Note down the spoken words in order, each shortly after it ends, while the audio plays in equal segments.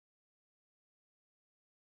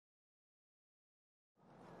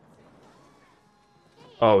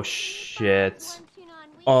Oh shit.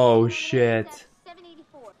 Oh shit.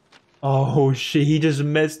 Oh shit, he just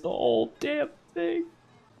missed the whole damn thing.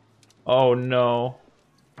 Oh no.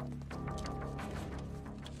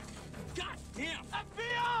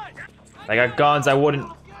 I got guns, I wouldn't.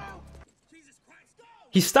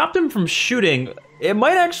 He stopped him from shooting. It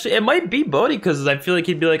might be Bodhi, because I feel like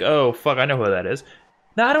he'd be like, oh fuck, I know who that is.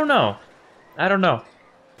 No, I don't know. I don't know.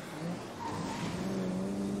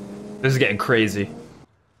 This is getting crazy.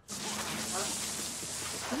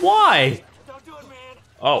 Why?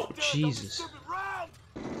 Oh, Jesus.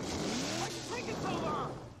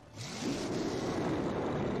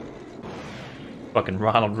 Fucking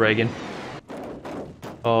Ronald Reagan.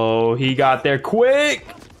 Oh, he got there quick!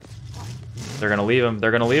 They're gonna leave him.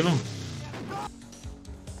 They're gonna leave him.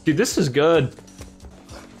 Dude, this is good.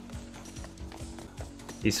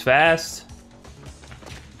 He's fast.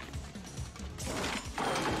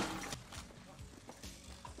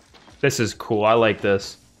 This is cool. I like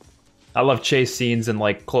this. I love chase scenes in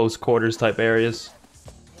like close quarters type areas.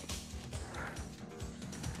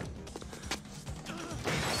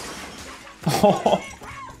 I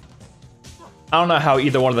don't know how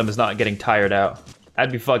either one of them is not getting tired out.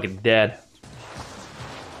 I'd be fucking dead.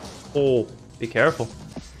 Oh, be careful.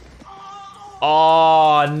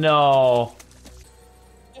 Oh, no.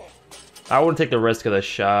 I wouldn't take the risk of the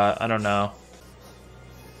shot. I don't know.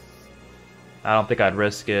 I don't think I'd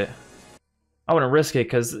risk it. I wouldn't risk it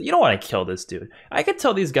because you don't want to kill this dude. I can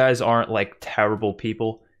tell these guys aren't like terrible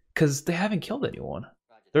people because they haven't killed anyone.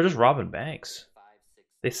 They're just robbing banks.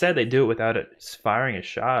 They said they do it without it firing a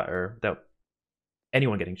shot or without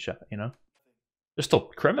anyone getting shot, you know? They're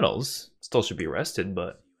still criminals. Still should be arrested,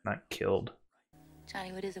 but not killed.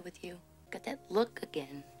 Johnny, what is it with you? Got that look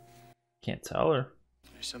again. Can't tell her.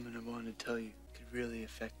 There's something I wanted to tell you. It could really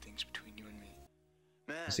affect things between you and me.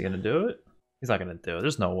 Man. Is he gonna do it? He's not gonna do it.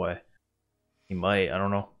 There's no way. He might. I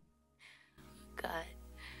don't know. God.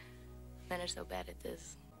 Men are so bad at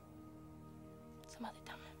this. Some other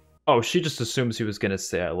time. Oh, she just assumes he was gonna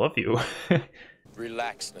say I love you.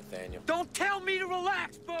 Relax, Nathaniel. Don't tell me to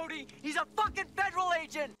relax, Bodhi! He's a fucking federal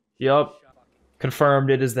agent! Yup.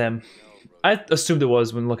 Confirmed it is them. I assumed it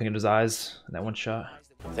was when looking at his eyes in that one shot.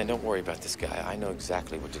 Then don't worry about this guy. I know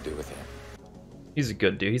exactly what to do with him. He's a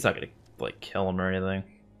good dude. He's not gonna like kill him or anything.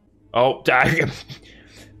 Oh,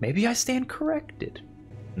 maybe I stand corrected.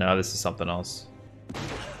 No, this is something else.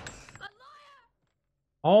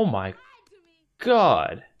 Oh my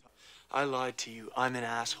god. I lied to you. I'm an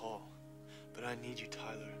asshole. But I need you,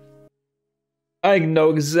 Tyler. I know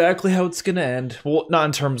exactly how it's gonna end. Well, not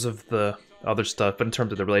in terms of the other stuff, but in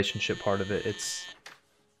terms of the relationship part of it, it's...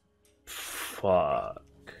 Fuck.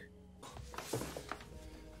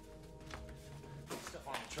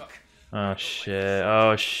 Oh shit,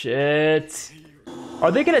 oh shit.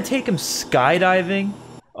 Are they gonna take him skydiving?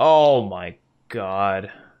 Oh my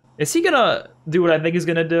god. Is he gonna do what I think he's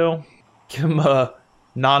gonna do? Give him a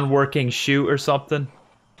non-working shoot or something?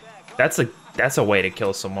 That's a way to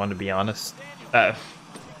kill someone, to be honest.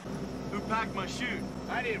 Who packed my chute?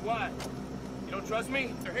 I did. What? You don't trust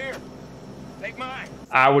me? They're here. Take mine.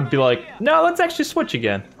 I would be like, no, let's actually switch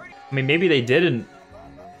again. I mean, maybe they didn't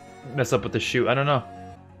mess up with the chute. I don't know.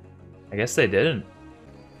 I guess they didn't.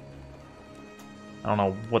 I don't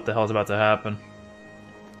know what the hell's about to happen.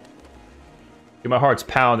 Dude, my heart's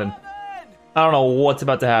pounding. I don't know what's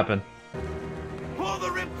about to happen. Pull the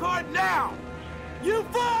ripcord now! You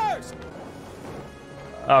first!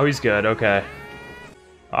 Oh, he's good. Okay.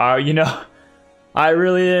 You know, I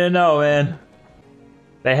really didn't know, man.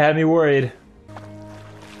 They had me worried.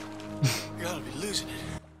 You gotta be losing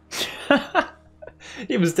it.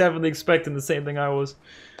 He was definitely expecting the same thing I was.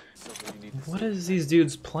 What is these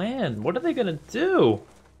dudes' plan? What are they gonna do?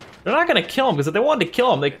 They're not gonna kill him, because if they wanted to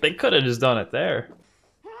kill him, they could have just done it there.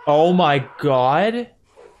 Oh my god.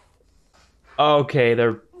 Okay,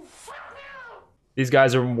 these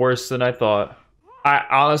guys are worse than I thought.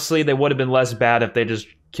 Honestly, they would have been less bad if they just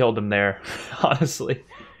killed him there. Honestly.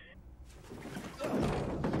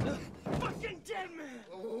 Fucking dead man!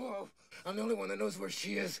 Whoa, I'm the only one that knows where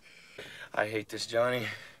she is. I hate this, Johnny.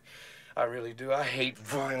 I really do. I hate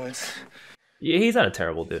violence. Yeah, he's not a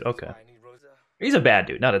terrible dude. Okay. He's a bad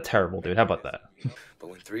dude, not a terrible dude. How about that? But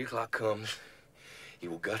when 3 o'clock comes, he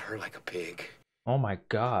will gut her like a pig. Oh my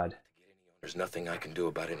god. There's nothing I can do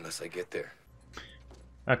about it unless I get there.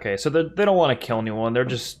 Okay, so they don't want to kill anyone.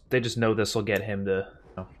 They just know this will get him to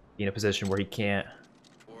be in a position where he can't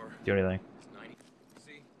do anything.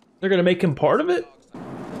 They're gonna make him part of it?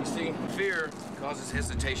 You see, fear causes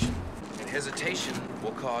hesitation. And hesitation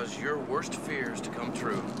will cause your worst fears to come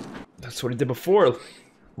true. That's what he did before,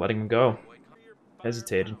 letting him go.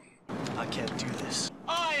 hesitated. I can't do this.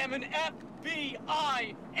 I am an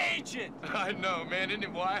FBI agent. I know, man. Isn't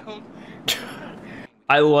it wild?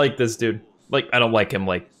 I like this dude. Like, I don't like him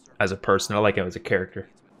like as a person. I like him as a character.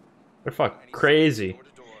 They're fucking crazy.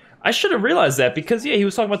 I should have realized that because yeah, he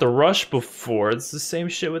was talking about the Rush before. It's the same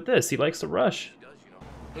shit with this. He likes the Rush.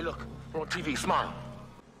 Hey, look, we're on TV. Smile.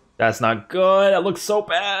 That's not good. That looks so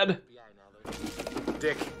bad.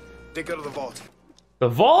 Dick, go to the vault. The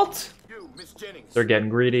vault? You, Miss Jennings. They're getting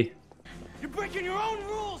greedy. You're breaking your own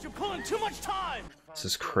rules. You're pulling too much time. This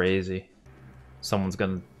is crazy. Someone's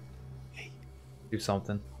gonna do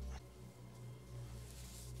something.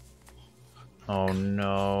 Oh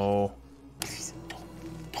no. You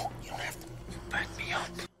don't have to back me up.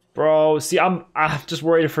 Bro, see, I'm just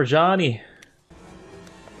worried for Johnny.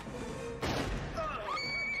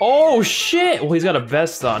 Oh shit! Well, he's got a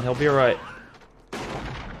vest on. He'll be alright.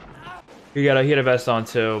 He had a vest on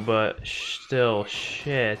too, but still,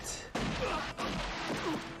 shit.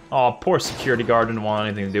 Oh, poor security guard didn't want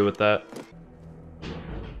anything to do with that.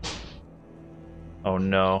 Oh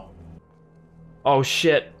no. Oh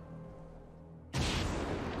shit.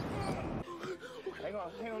 Hang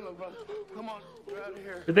on, little brother. Come on, we're out of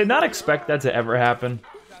here. Did they not expect that to ever happen?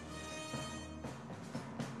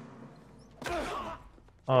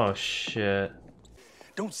 Oh shit.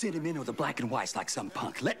 Don't send him in with the black and whites like some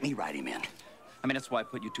punk. Let me write him in. I mean, that's why I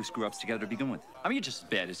put you two screw-ups together to begin with. I mean, you're just as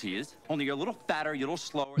bad as he is. Only you're a little fatter, you're a little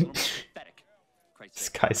slower, and a little more pathetic. This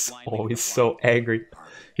guy's always so angry.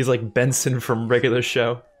 He's like Benson from Regular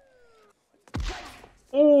Show.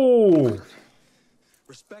 Ooh.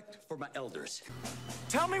 Respect for my elders.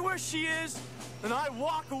 Tell me where she is, and I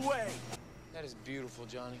walk away. That is beautiful,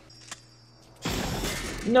 Johnny.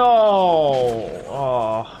 No.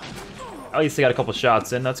 Oh. At least they got a couple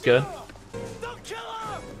shots in. That's good. Don't kill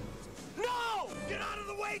her! No! Get out of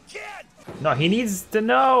the way, kid! No, he needs to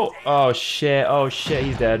know. Oh shit. Oh shit.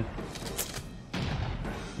 He's dead.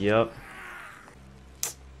 Yep.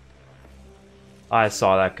 I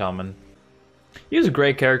saw that coming. He was a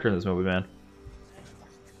great character in this movie, man.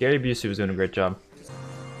 Gary Busey was doing a great job.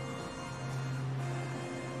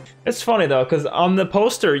 It's funny though, because on the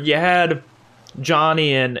poster you had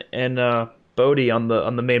Johnny and Bodhi on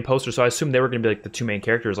the main poster, so I assumed they were gonna be like the two main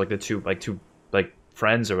characters, like the two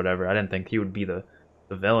friends or whatever. I didn't think he would be the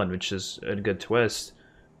villain, which is a good twist.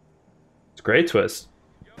 It's a great twist.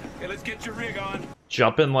 Hey, let's get your rig on.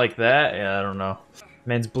 Jumping like that? Yeah, I don't know.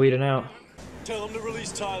 Man's bleeding out. Tell him to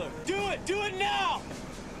release Tyler. Do it! Do it now!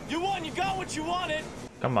 You won! You got what you wanted!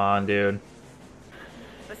 Come on, dude.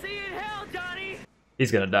 I'll see you in hell, Johnny!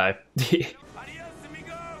 He's gonna die. Adios,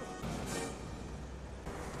 amigo!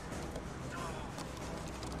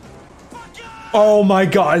 Fuck yeah! Oh my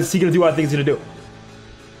god, is he gonna do what I think he's gonna do?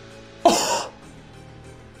 Oh!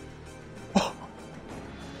 Oh!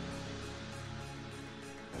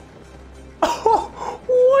 Oh!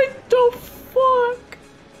 What the fuck?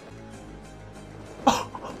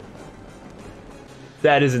 Oh!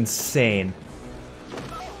 That is insane.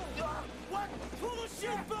 What? Pull the shit,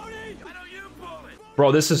 Bodhi! Why don't you pull it?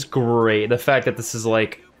 Bro, this is great. The fact that this is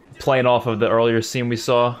like playing off of the earlier scene we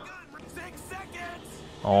saw. 6 seconds!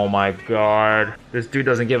 Oh my god. This dude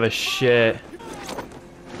doesn't give a shit.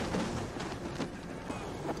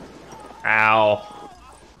 Ow.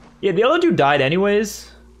 Yeah, the other dude died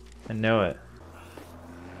anyways. I know it.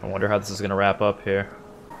 I wonder how this is gonna wrap up here.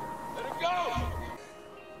 Let her go!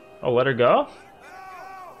 Oh, let her go?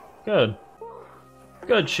 Good.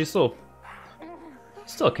 Good, she still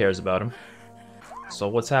cares about him. So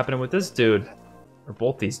what's happening with this dude? Or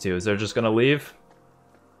both these dudes? They're just gonna leave?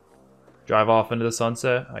 Drive off into the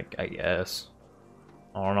sunset? I guess.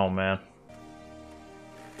 I don't know, man.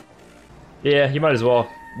 Yeah, you might as well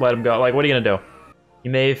let him go. Like, what are you gonna do? He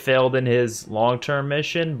may have failed in his long-term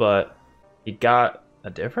mission, but he got a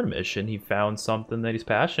different mission. He found something that he's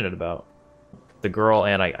passionate about. The girl,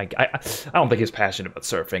 and I don't think he's passionate about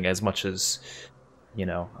surfing as much as, you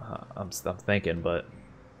know, I'm thinking, but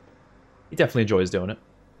he definitely enjoys doing it.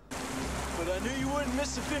 But I knew you wouldn't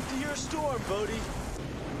miss a 50-year storm, Bodhi.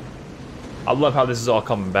 I love how this is all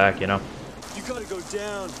coming back, you know? You gotta go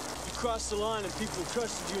down. You cross the line and people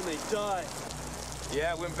trusted you and they die.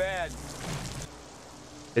 Yeah, it went bad.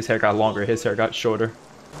 His hair got longer, his hair got shorter.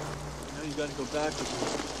 Now you gotta go back with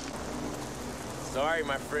me. Sorry,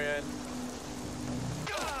 my friend.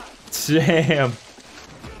 Damn.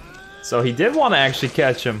 So he did want to actually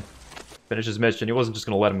catch him. Finish his mission. He wasn't just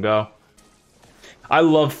going to let him go. I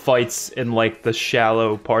love fights in like the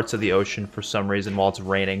shallow parts of the ocean for some reason while it's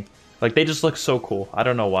raining. Like they just look so cool. I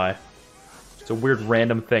don't know why. It's a weird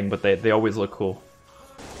random thing, but they always look cool.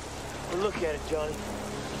 Well, look at it, Johnny.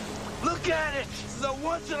 Look Look at it! This is a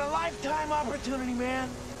once-in-a-lifetime opportunity, man.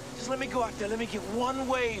 Just let me go out there. Let me get one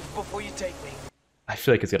wave before you take me. I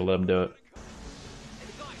feel like he's gonna let him do it.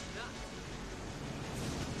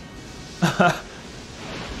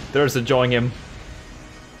 They're just enjoying him.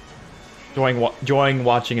 Enjoying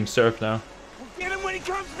watching him surf now. We'll get him when he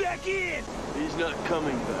comes back in! He's not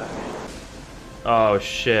coming back. Oh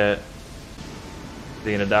shit. Is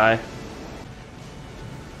he gonna die?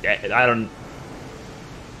 I don't...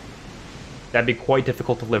 That'd be quite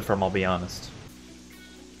difficult to live from, I'll be honest.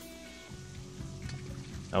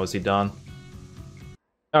 Oh, is he done?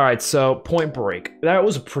 Alright, so Point Break. That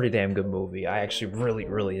was a pretty damn good movie. I actually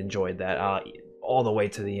really enjoyed that all the way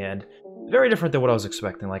to the end. Very different than what I was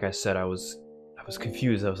expecting. Like I said, I was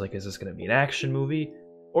confused. I was like, is this going to be an action movie?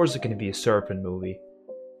 Or is it going to be a surfing movie?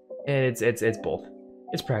 And it's both.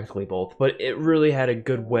 It's practically both. But it really had a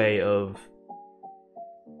good way of...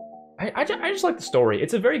 I just like the story.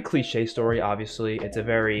 It's a very cliche story, obviously. It's a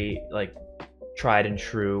very, like, tried and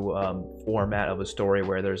true format of a story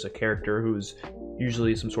where there's a character who's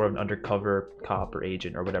usually some sort of an undercover cop or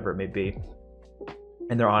agent or whatever it may be,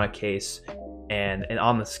 and they're on a case, and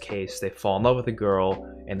on this case they fall in love with a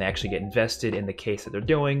girl and they actually get invested in the case that they're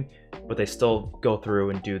doing, but they still go through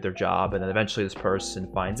and do their job, and then eventually this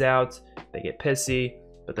person finds out, they get pissy,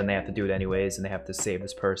 but then they have to do it anyways, and they have to save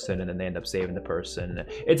this person, and then they end up saving the person.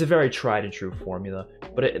 It's a very tried and true formula,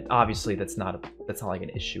 but obviously that's not like an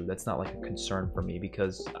issue. That's not like a concern for me,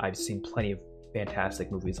 because I've seen plenty of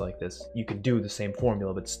fantastic movies like this. You could do the same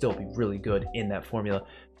formula but still be really good in that formula.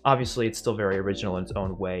 Obviously it's still very original in its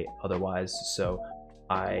own way otherwise, so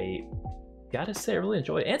I gotta say I really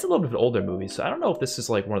enjoyed it. And it's a little bit of an older movie, so I don't know if this is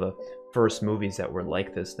like one of the first movies that were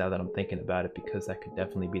like this, now that I'm thinking about it, because that could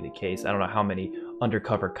definitely be the case. I don't know how many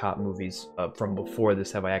undercover cop movies from before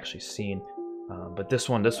this have I actually seen, but this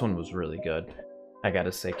one was really good. I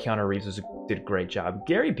gotta say, Keanu Reeves did a great job.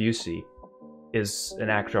 Gary Busey is an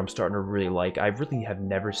actor I'm starting to really like. I really have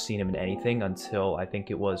never seen him in anything until I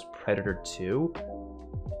think it was Predator 2.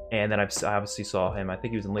 And then I obviously saw him, I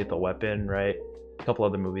think he was in Lethal Weapon, right? A couple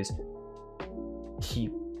other movies.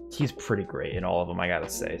 He's pretty great in all of them, I gotta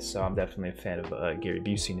say. So I'm definitely a fan of Gary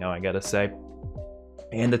Busey now, I gotta say.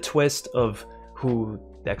 And the twist of who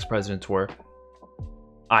the ex-presidents were,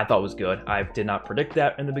 I thought was good. I did not predict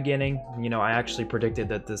that in the beginning. You know, I actually predicted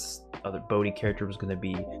that this other Bodhi character was going to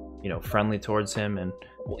be, you know, friendly towards him, and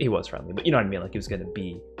well, he was friendly, but you know what I mean, like he was going to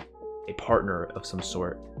be a partner of some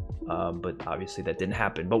sort. But obviously that didn't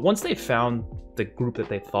happen. But once they found the group that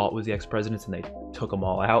they thought was the ex-presidents and they took them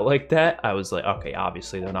all out like that, I was like, okay,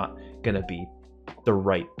 obviously they're not going to be the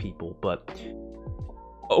right people. But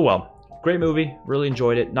oh well, great movie. Really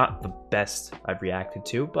enjoyed it. Not the best I've reacted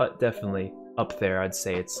to, but definitely up there. I'd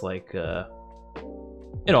say it's like an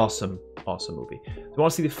awesome movie. If you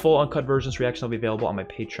want to see the full uncut versions reaction, will be available on my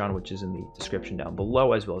Patreon, which is in the description down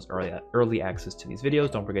below, as well as early access to these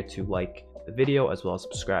videos. Don't forget to like the video as well as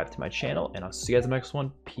subscribe to my channel, and I'll see you guys in the next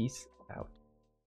one. Peace out.